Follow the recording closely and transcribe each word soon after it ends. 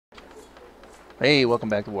Hey, welcome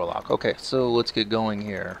back to Warlock. Okay, so let's get going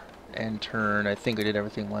here. End turn. I think I did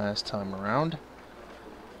everything last time around.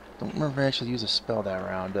 Don't remember if I actually used a spell that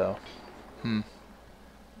round, though. Don't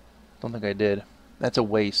think I did. That's a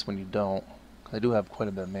waste when you don't. 'Cause I do have quite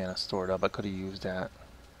a bit of mana stored up. I could have used that.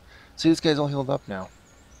 See, this guy's all healed up now.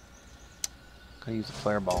 Could have used a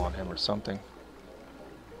fireball on him or something.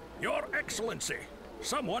 Your Excellency,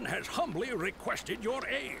 someone has humbly requested your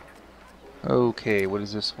aid. Okay, what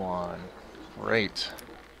is this one? Great.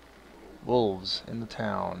 Wolves in the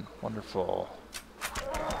town. Wonderful.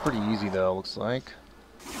 Pretty easy, though, looks like.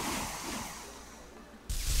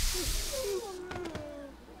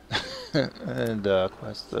 And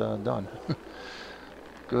quest done.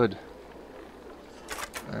 Good.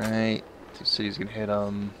 Alright, two cities can hit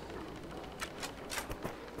them.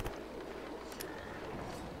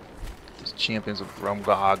 These champions of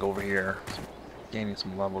Rumgog over here. Gaining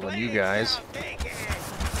some levels on you guys.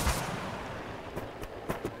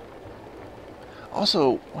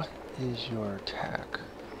 Also, what is your attack?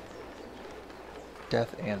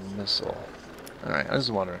 Death and missile. Alright, I was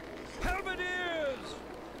just wondering.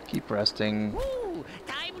 Keep resting. Ooh,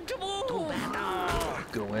 time to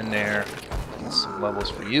move. Go in there. Get some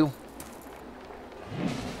levels for you.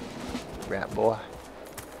 Rat boy.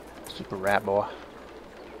 Super rat boy.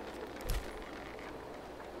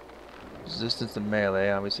 Resistance to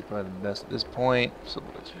melee, obviously probably the best at this point. So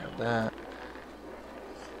we'll let you have that.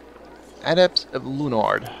 Adepts of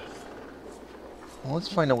Lunard. Well, let's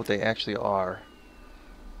find out what they actually are.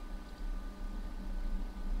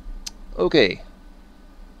 Okay.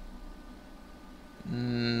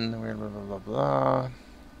 Blah, blah, blah.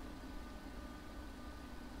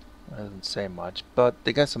 That doesn't say much, but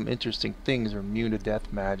they got some interesting things. They're immune to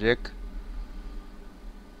death magic.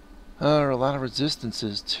 A lot of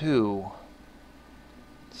resistances too.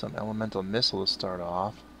 Some elemental missile to start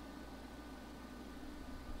off.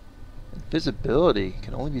 Invisibility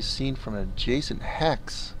can only be seen from an adjacent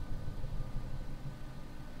hex.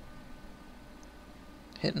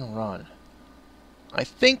 Hit and run. I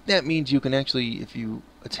think that means you can actually, if you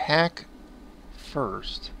attack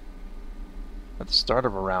first at the start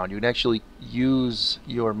of a round, you can actually use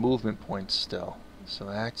your movement points still. So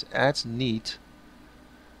that's neat.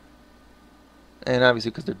 And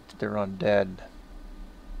obviously because they're undead.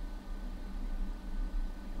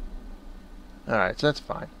 Alright, so that's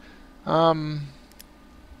fine.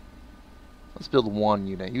 Let's build one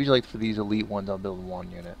unit. Usually for these elite ones I'll build one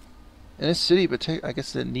unit. In this city, but I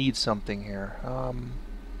guess it needs something here.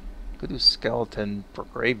 Could do skeleton for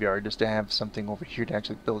graveyard just to have something over here to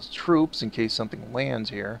actually build troops in case something lands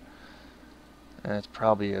here. And it's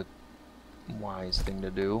probably a wise thing to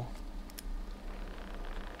do.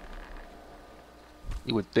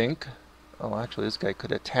 You would think. Oh, actually, this guy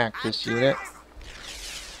could attack this unit.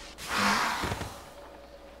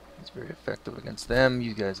 It's very effective against them.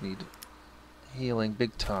 You guys need healing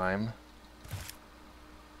big time.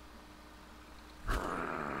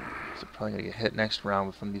 So probably gonna get hit next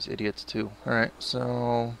round from these idiots too. Alright,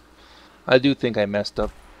 so I do think I messed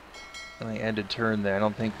up when I ended turn there. I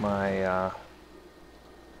don't think I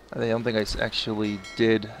don't think I actually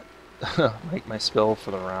did make my spell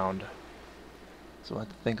for the round. So I have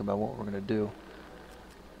to think about what we're gonna do.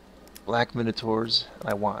 Black Minotaurs.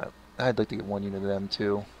 I'd like to get one unit of them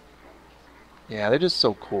too. Yeah, they're just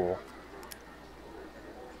so cool.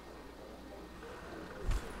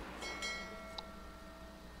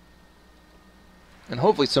 And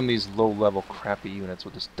hopefully some of these low-level crappy units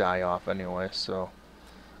will just die off anyway, so...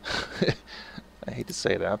 I hate to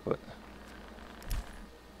say that, but...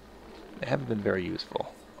 they haven't been very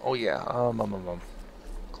useful. Oh yeah,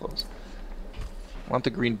 close. I want the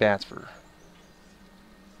green bats for...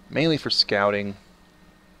 mainly for scouting.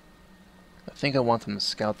 I think I want them to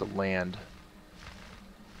scout the land.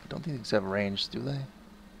 I don't think these have range, do they?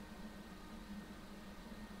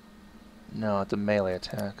 No, it's a melee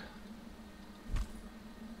attack.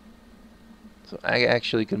 So I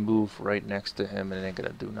actually can move right next to him and it ain't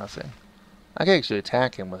gonna do nothing. I can actually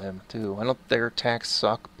attack him with him too. I know their attacks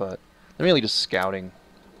suck, but they're really just scouting.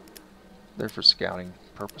 They're for scouting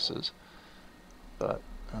purposes. But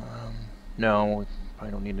no, we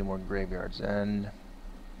probably don't need any more graveyards. And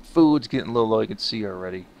food's getting a little low, you can see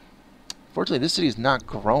already. Fortunately, this city is not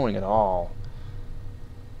growing at all.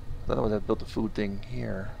 Otherwise, I'd built the food thing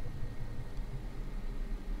here.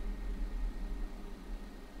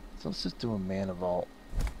 So let's just do a mana vault.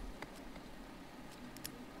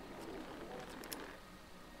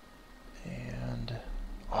 And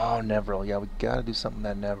oh, Nevril. Yeah, we gotta do something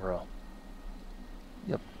with that Nevril.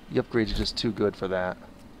 Yep, the upgrades are just too good for that.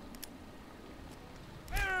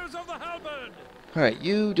 Heirs of the halberd! Alright,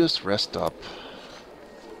 you just rest up.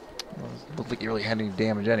 Well, it looked like you really had any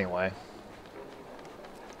damage anyway.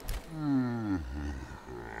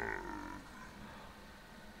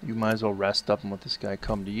 You might as well rest up and let this guy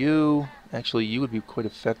come to you. Actually, you would be quite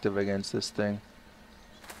effective against this thing.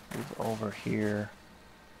 Move over here.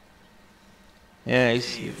 Yeah,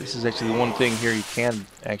 this is actually the one thing here you can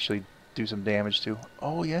actually do some damage to.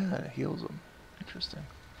 Oh yeah, it heals him. Interesting.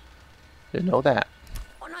 Didn't know that.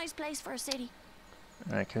 A nice place for a city.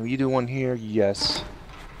 Alright, can you do one here? Yes.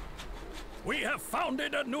 We have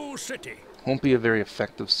founded a new city. Won't be a very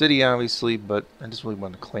effective city, obviously, but I just really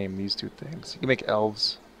want to claim these two things. You can make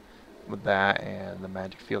elves with that, and the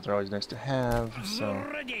magic fields are always nice to have, so...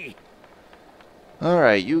 Ready.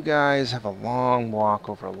 Alright, you guys have a long walk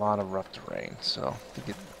over a lot of rough terrain, so I think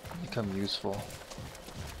it become useful.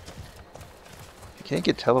 You can't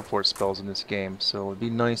get teleport spells in this game, so it'd be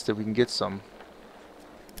nice that we can get some.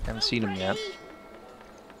 Haven't seen them yet.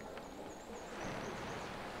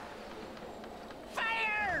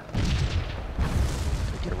 Fire!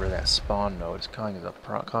 Get rid of that spawn node. It's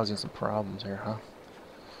causing some problems here, huh?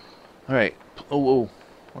 Alright. Oh,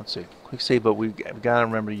 let's see. Quick save, but we've got to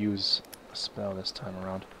remember to use a spell this time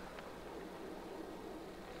around.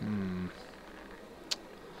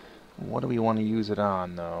 What do we want to use it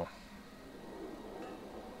on, though?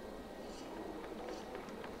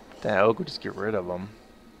 That oak would just get rid of them.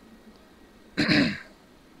 Yeah,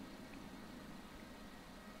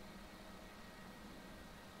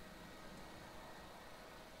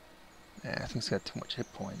 I think it's got too much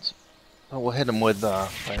hit points. Oh, we'll hit him with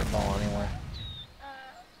fireball anyway.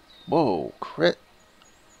 Whoa, crit!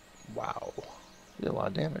 Wow, did a lot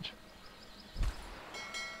of damage.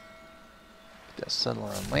 Put that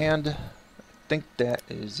settler on land. I think that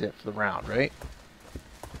is it for the round, right?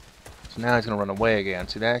 So now he's gonna run away again.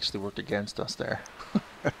 See, that actually worked against us there.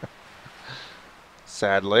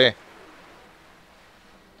 Sadly.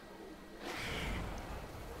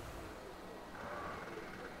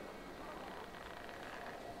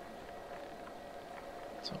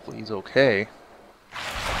 So hopefully he's okay.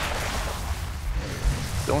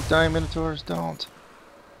 Don't die, Minotaurs, don't.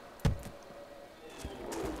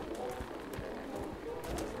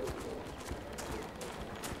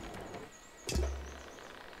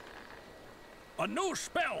 A new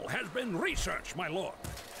spell has been researched, my lord.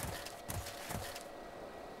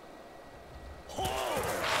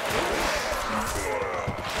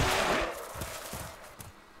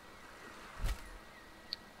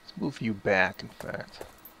 Let's move you back, in fact.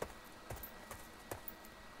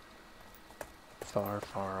 Far,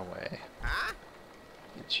 far away.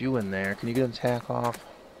 Get you in there. Can you get an attack off?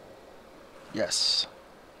 Yes.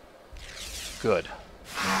 Good.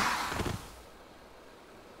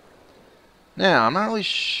 Now, I'm not really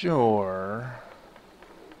sure.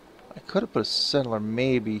 I could have put a settler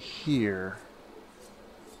maybe here.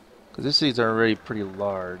 Because this city's already pretty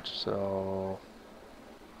large, so...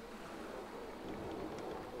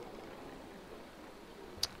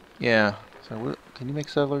 Yeah. So, what, can you make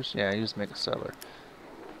settlers? Yeah, you just make a settler.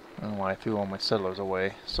 I don't know why I threw all my settlers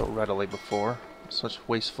away so readily before. Such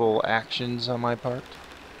wasteful actions on my part.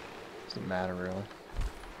 Doesn't matter, really.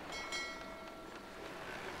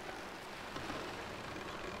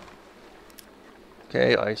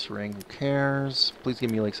 Okay, ice ring, who cares? Please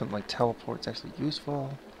give me like something like teleport, it's actually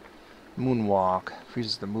useful. Moonwalk,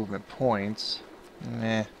 freezes the movement points.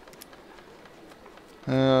 Meh.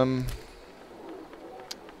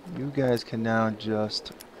 You guys can now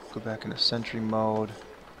just go back into sentry mode.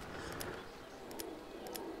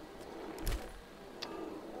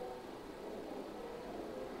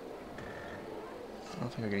 I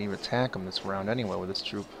don't think I can even attack him this round anyway with this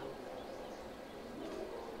troop.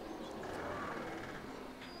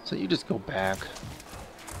 So you just go back.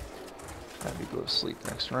 Have you go to sleep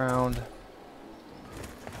next round.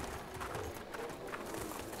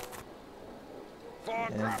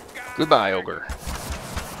 And goodbye, ogre.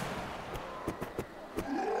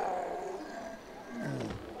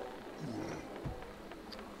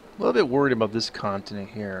 A little bit worried about this continent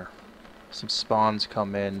here. Some spawns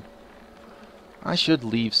come in. I should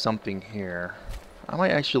leave something here. I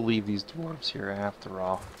might actually leave these dwarves here after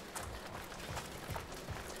all.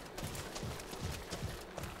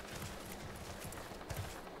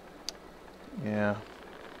 Yeah.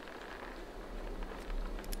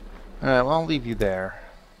 Alright, well, I'll leave you there.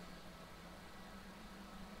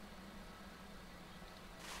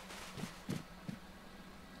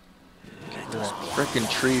 Get to that frickin'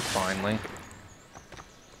 tree finally.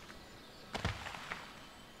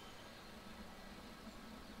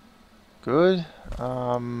 Good.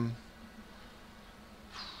 Can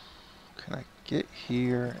I get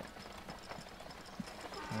here?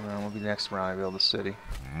 That'll be the next round I build the city.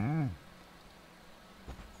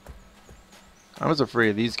 I was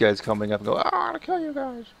afraid of these guys coming up and go, "Ah, I'm gonna kill you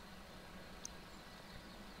guys."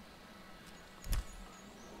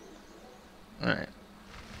 Alright.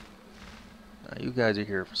 Now you guys are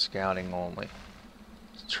here for scouting only.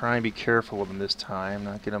 Just try and be careful with them this time,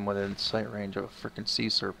 not get them within sight range of a frickin' sea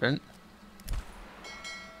serpent.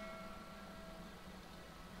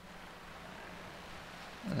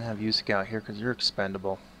 I'm gonna have you scout here because you're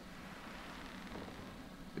expendable.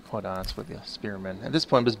 To be quite honest with you, spearmen. At this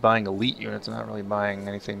point I'm just buying elite units, I'm not really buying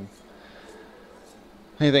anything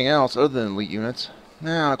else other than elite units.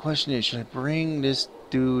 Now the question is, should I bring this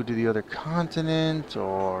dude to the other continent,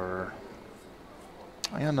 or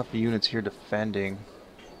I got enough units here defending.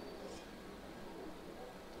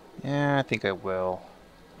 Yeah, I think I will.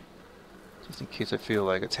 Just in case I feel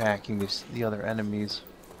like attacking the other enemies.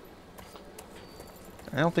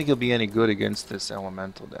 I don't think he'll be any good against this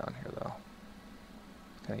elemental down here, though.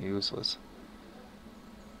 Kind of useless.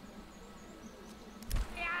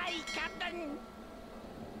 Aye, Captain.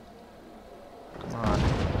 Come on.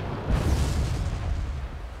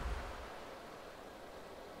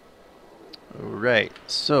 Alright,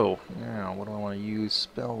 so, now what do I want to use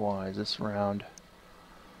spell-wise this round?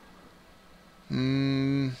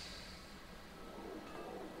 Maybe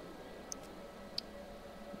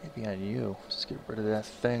on you. Just get rid of that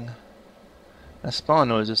thing. That spawn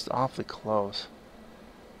node is just awfully close.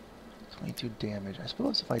 22 damage. I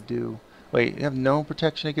suppose if I do... Wait, you have no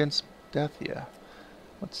protection against death? Yeah.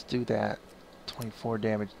 Let's do that. 24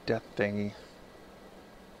 damage death thingy.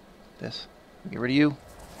 This. Get rid of you.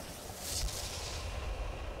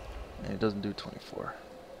 And it doesn't do 24.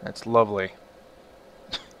 That's lovely.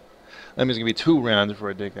 That means it's going to be 2 rounds before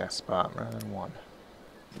I dig that spot, rather than 1.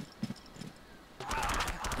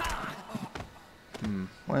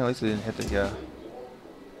 Well, at least I didn't hit the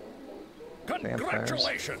vampires.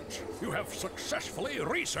 Congratulations! You have successfully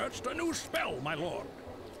researched a new spell, my lord.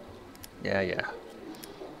 Yeah.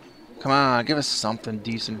 Come on, give us something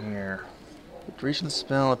decent here. The duration of the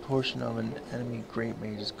spell, a portion of an enemy great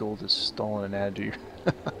mage's gold is stolen and added to your...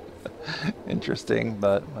 Interesting,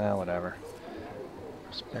 but, well, whatever.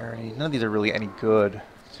 Prosperity. None of these are really any good.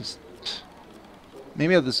 It's just...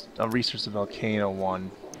 Maybe I'll research the Volcano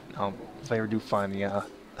one. If I ever do find the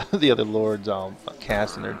the other lords, I'll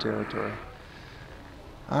cast in their territory.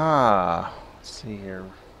 Let's see here.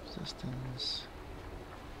 Resistance.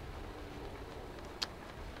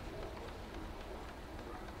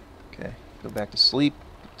 Okay, go back to sleep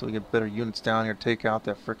until we get better units down here. Take out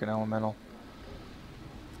that frickin' elemental.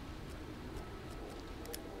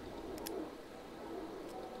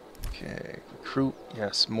 Okay, recruit.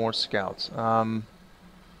 Yes, more scouts.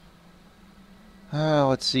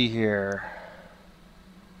 Let's see here.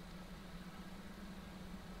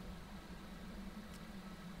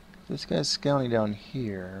 This guy's scouting down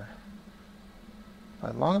here.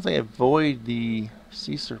 As long as I avoid the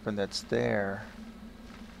sea serpent that's there.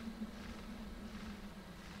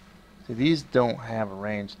 See, these don't have a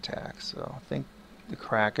ranged attack, so I think the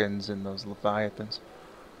Krakens and those Leviathans.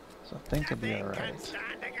 So I think it'll be alright.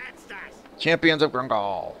 Champions of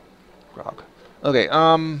Grungal. Grog. Okay,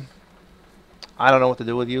 I don't know what to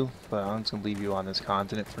do with you, but I'm just gonna leave you on this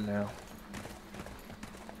continent for now.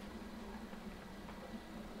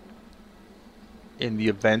 In the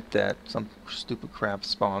event that some stupid crap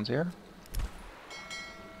spawns here.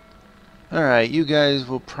 Alright, you guys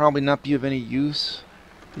will probably not be of any use.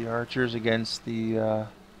 The archers against the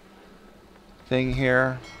thing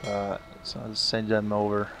here. So I'll just send them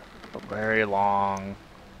over a very long,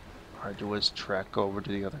 arduous trek over to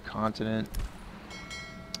the other continent.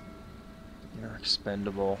 You're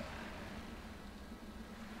expendable.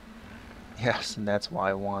 Yes, and that's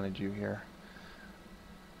why I wanted you here.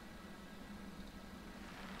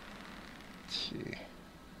 Let's see.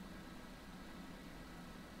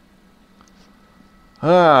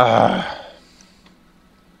 Alright.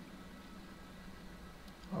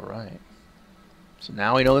 So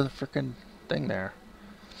now we know the frickin' thing there.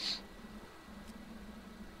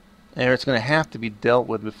 And it's gonna have to be dealt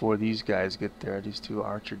with before these guys get there, these 2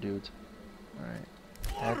 archer dudes. Alright.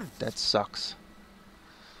 That sucks.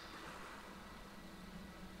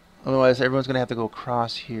 Otherwise, everyone's going to have to go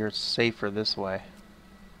across here. It's safer this way.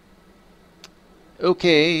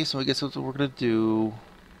 Okay, so I guess that's what we're going to do.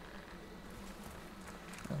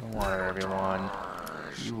 Water, everyone.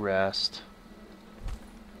 You rest.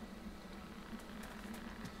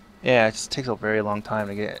 Yeah, it just takes a very long time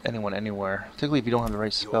to get anyone anywhere. Particularly if you don't have the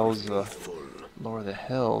right spells to lower the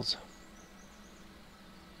hills.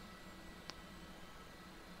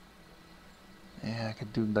 Yeah, I could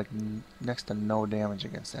do like next to no damage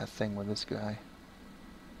against that thing with this guy.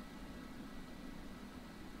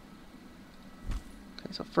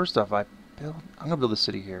 Okay, so first off, I'm gonna build a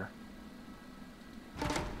city here.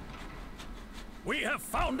 We have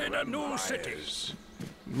founded a new city.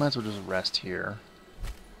 You might as well just rest here.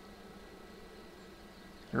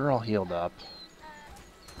 You're all healed up.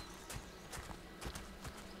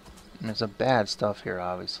 I mean, some bad stuff here,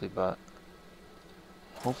 obviously, but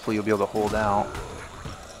hopefully you'll be able to hold out.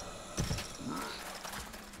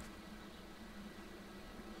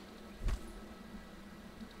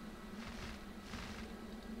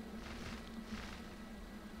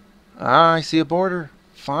 Ah, I see a border.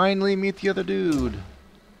 Finally meet the other dude.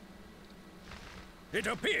 It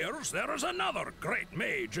appears there is another great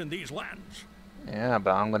mage in these lands. Yeah,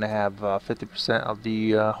 but I'm going to have 50% of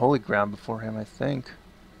the holy ground before him, I think.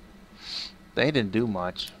 They didn't do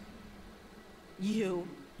much. You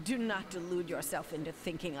do not delude yourself into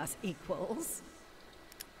thinking us equals.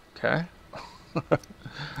 Okay.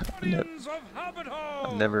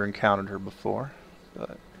 I've never encountered her before,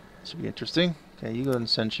 but it should be interesting. Okay, you go in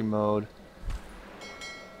Sentry mode.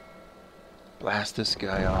 Blast this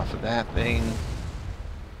guy off of that thing.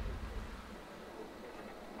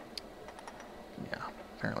 Yeah,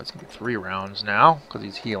 apparently it's going to be 3 rounds now, because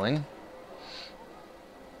he's healing.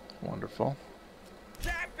 Wonderful.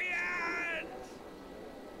 Champions!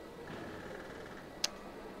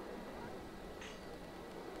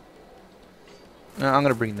 Now, I'm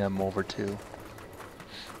going to bring them over too.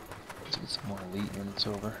 Let's get some more elite units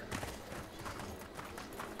over.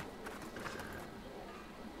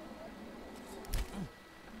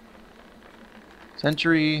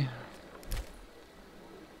 Sentry.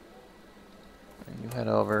 And you head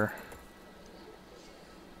over.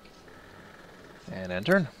 And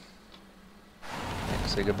enter. And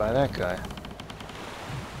say goodbye to that guy.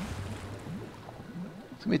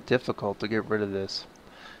 It's gonna be difficult to get rid of this.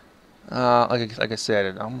 Like I said,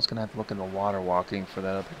 I'm almost gonna have to look into water walking for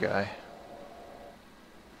that other guy.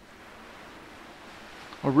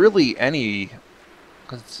 Or really any,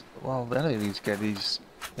 because well, any of these guys, these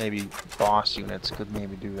maybe boss units could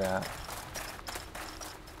maybe do that.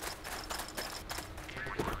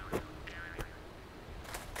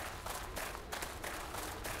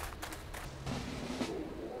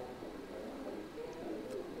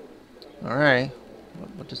 Alright,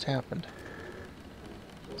 what just happened?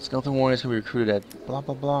 Skeleton warriors can be recruited at blah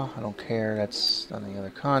blah blah. I don't care, that's on the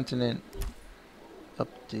other continent.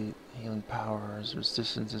 Update healing powers,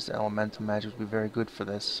 resistances to elemental magic would be very good for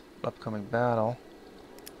this upcoming battle.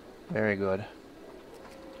 Very good.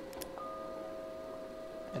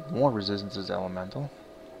 And more resistances to elemental.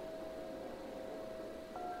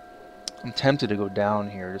 I'm tempted to go down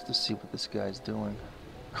here just to see what this guy's doing.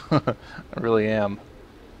 I really am.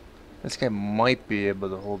 This guy might be able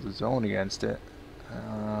to hold his own against it.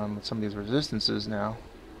 With some of these resistances now.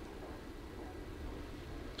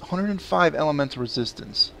 105 elemental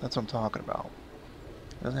resistance. That's what I'm talking about.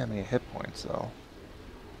 Doesn't have any hit points though.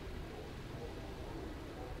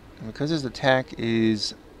 And because his attack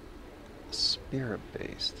is spirit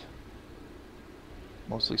based,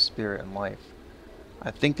 mostly spirit and life,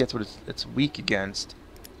 I think that's what it's weak against.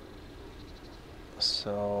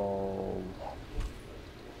 So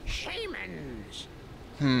Shamans.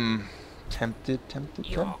 Tempted.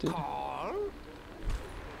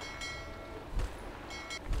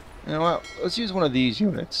 You know what? Let's use one of these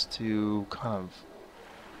units to kind of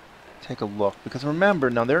take a look, because remember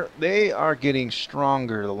now they are getting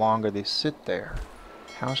stronger the longer they sit there.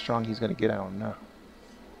 How strong he's gonna get, I don't know.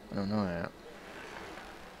 I don't know that.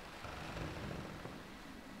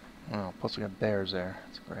 Oh, plus we got bears there.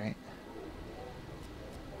 That's great.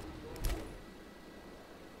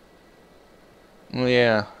 Well,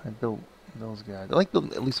 yeah, I built those guys. I like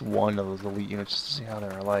building at least one of those elite units just to see how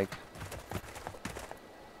they're like.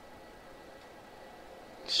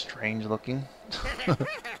 Strange looking.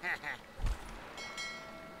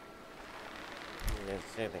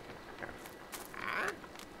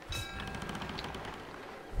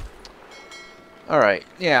 Alright,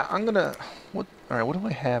 yeah, I'm gonna... Alright, what do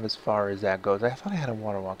I have as far as that goes? I thought I had a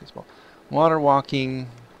water walk as well. Water walking...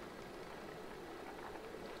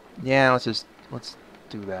 Yeah, let's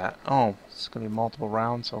do that. Oh, it's gonna be multiple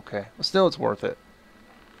rounds? Okay. But still, it's worth it.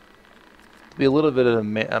 There'll be a little bit of a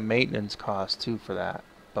maintenance cost, too, for that.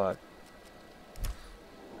 But...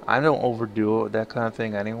 I don't overdo it with that kind of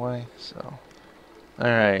thing anyway, so...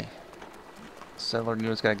 Alright. Settler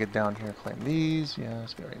units gotta get down here and claim these.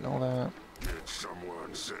 Yes, we already know that. Did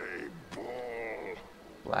someone say ball?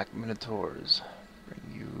 Black Minotaurs. Bring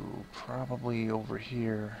you probably over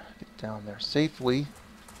here. Get down there safely.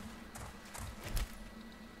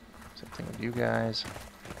 Thing with you guys.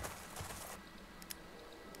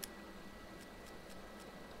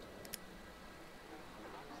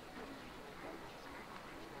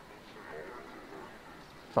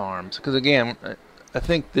 Farms, because again, I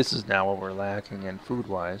think this is now what we're lacking in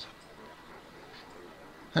food-wise.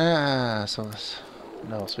 So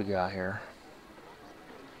what else we got here?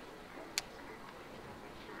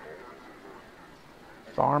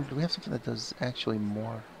 Farm. Do we have something that does actually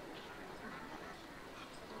more?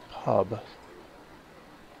 Pub.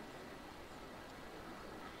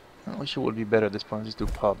 I wish it would be better at this point. Just do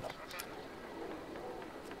pub.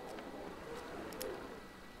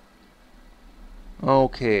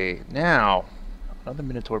 Okay, now another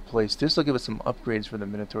Minotaur place. This will give us some upgrades for the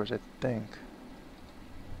Minotaurs, I think.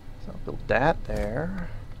 So I'll build that there.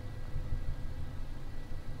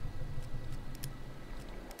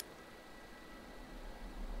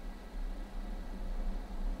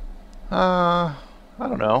 I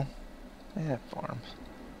don't know. Yeah, farms.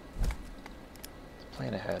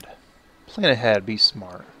 Plan ahead. Plan ahead, be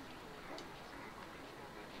smart.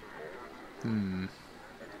 None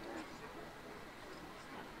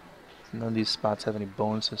of these spots have any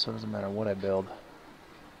bonuses, so it doesn't matter what I build.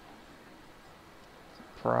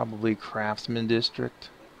 Probably Craftsman District.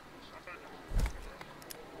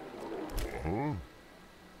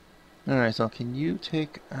 Alright, so can you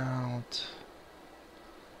take out...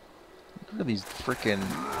 Look at these frickin'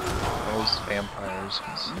 those vampires.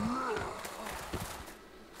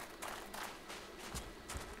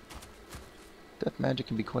 Death magic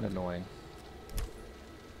can be quite annoying.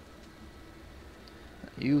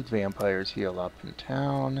 You vampires heal up in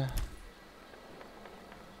town.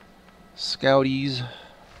 Scouties.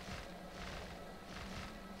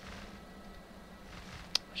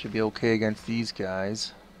 Should be okay against these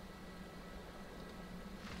guys.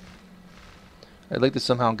 I'd like to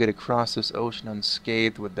somehow get across this ocean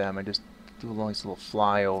unscathed with them and just do a nice little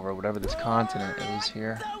flyover, whatever this continent is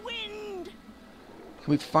here.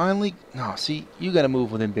 Can we finally... No, see, you gotta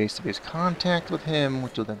move within base-to-base contact with him,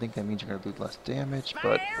 which I think that means you're gonna do less damage,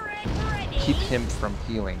 but keep him from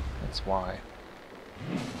healing. That's why.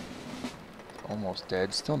 Almost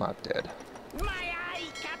dead, still not dead.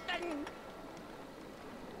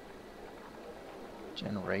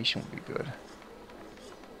 Generation would be good.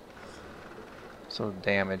 So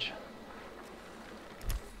damage.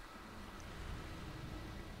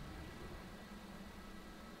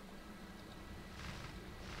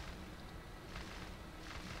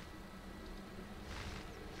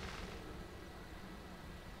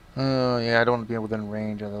 Oh yeah, I don't want to be within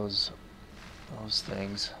range of those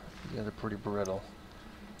things. Yeah, they're pretty brittle.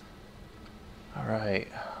 Alright.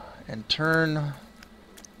 And turn...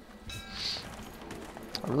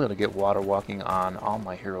 I really ought to get water walking on all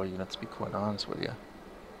my hero units, to be quite honest with you.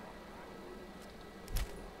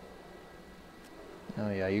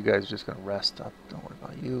 Oh yeah, you guys are just gonna rest up. Don't worry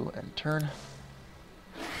about you. And turn.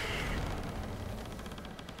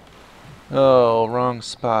 Oh, wrong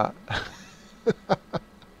spot.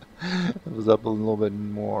 It was up a little bit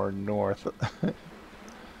more north.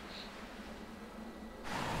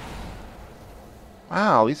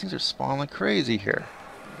 Wow, these things are spawning like crazy here.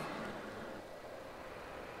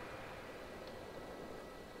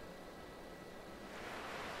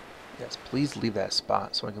 Yes, please leave that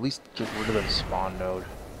spot so I can at least get rid of the spawn node.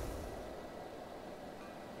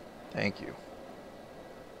 Thank you.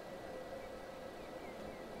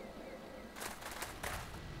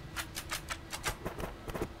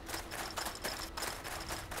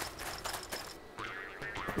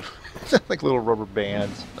 Sounds like little rubber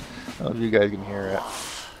bands. I don't know if you guys can hear it.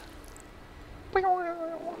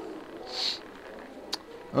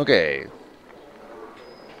 Okay.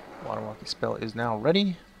 Water walking spell is now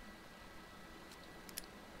ready.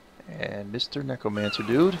 And Mr. Necromancer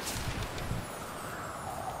dude.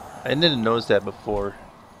 I didn't notice that before.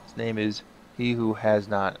 His name is He Who Has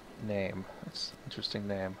Not Name. That's an interesting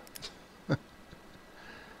name.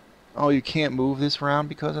 Oh, you can't move this round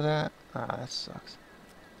because of that? Ah, that sucks.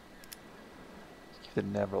 Give the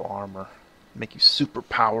Neville armor. Make you super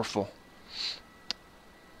powerful.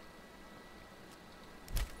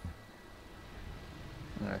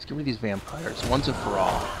 Alright, let's get rid of these vampires once and for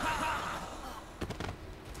all.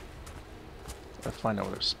 Gotta find out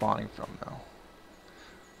where they're spawning from now.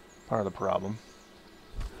 Part of the problem.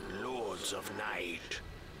 Lords of Night.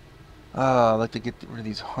 I'd like to get rid of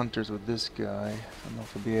these hunters with this guy. I don't know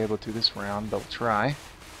if we'll be able to this round, but we'll try.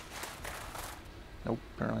 Nope,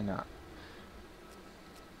 apparently not.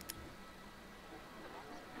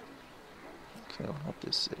 Okay, open up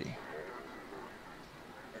this city.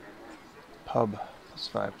 Pub,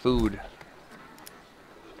 +5 food.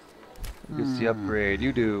 Who gets the upgrade?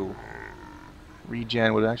 You do.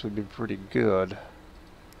 Regen would actually be pretty good.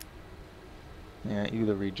 Yeah,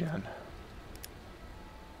 either regen.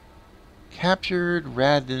 Captured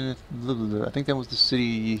Radin. I think that was the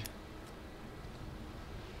city.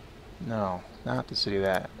 No, not the city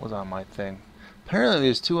that was on my thing. Apparently,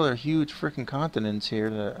 there's two other huge freaking continents here.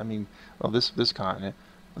 That, I mean, well, this continent.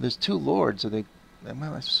 Well, there's two lords. So I'm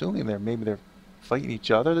assuming maybe they're fighting each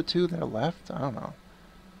other. The two that are left. I don't know.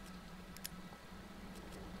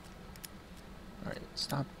 All right,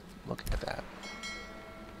 stop looking at that.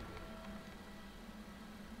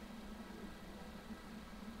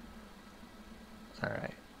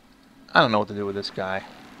 Alright. I don't know what to do with this guy.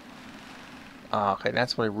 Okay,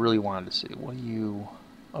 that's what I really wanted to see. What are you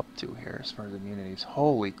up to here as far as immunities?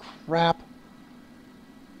 Holy crap!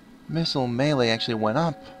 Missile melee actually went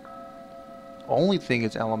up. Only thing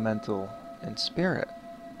is elemental and spirit.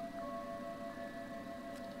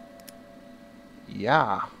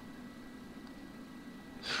 Yeah.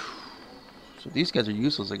 So these guys are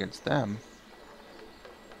useless against them.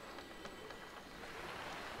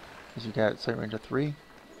 Because you got sight range of 3?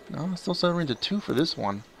 No, still sight range of 2 for this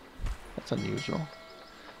one. That's unusual.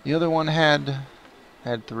 The other one had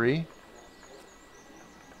 3.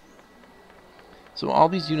 So all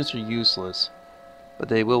these units are useless, but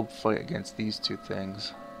they will fight against these two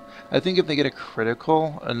things. I think if they get a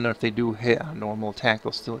critical, and if they do hit a normal attack,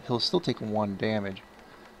 he'll still take 1 damage,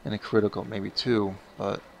 and a critical maybe 2.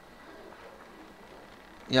 But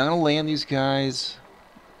yeah, I'm gonna land these guys.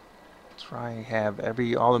 Try and have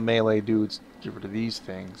all the melee dudes get rid of these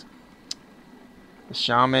things. The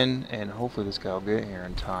shaman, and hopefully this guy will get here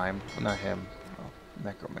in time. Well, not him. Oh,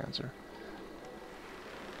 necromancer.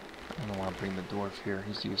 I don't want to bring the dwarf here.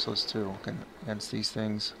 He's useless too against these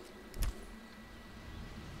things.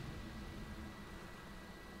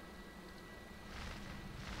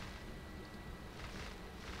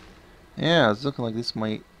 Yeah, it's looking like this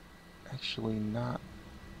might actually not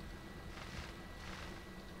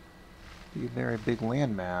be a very big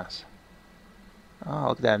landmass. Oh,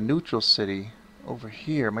 look at that neutral city over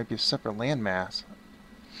here. Might be a separate landmass.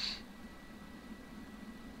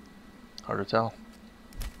 Hard to tell.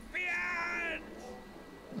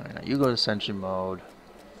 Alright, now you go to sentry mode.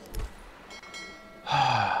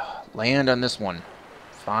 Land on this one.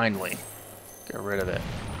 Finally. Get rid of it.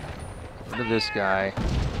 Get rid of this guy.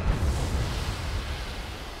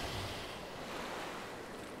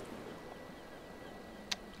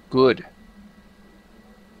 Good.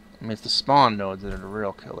 I mean, it's the spawn nodes that are the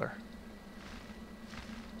real killer.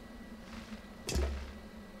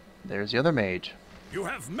 There's the other mage. You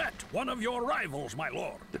have met one of your rivals, my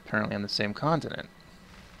lord. They're apparently on the same continent.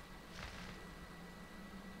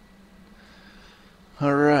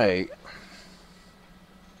 Alright.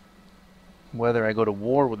 Whether I go to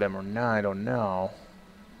war with them or not, I don't know.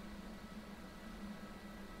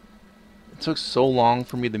 It took so long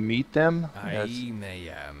for me to meet them. I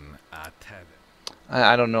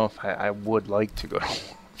don't know if I would like to go to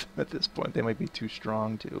war at this point. They might be too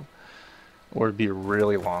strong to. Or it'd be a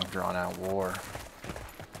really long drawn out war.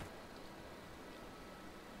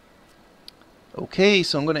 Okay,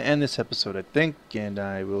 so I'm going to end this episode, I think, and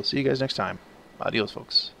I will see you guys next time. Adios,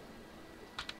 folks.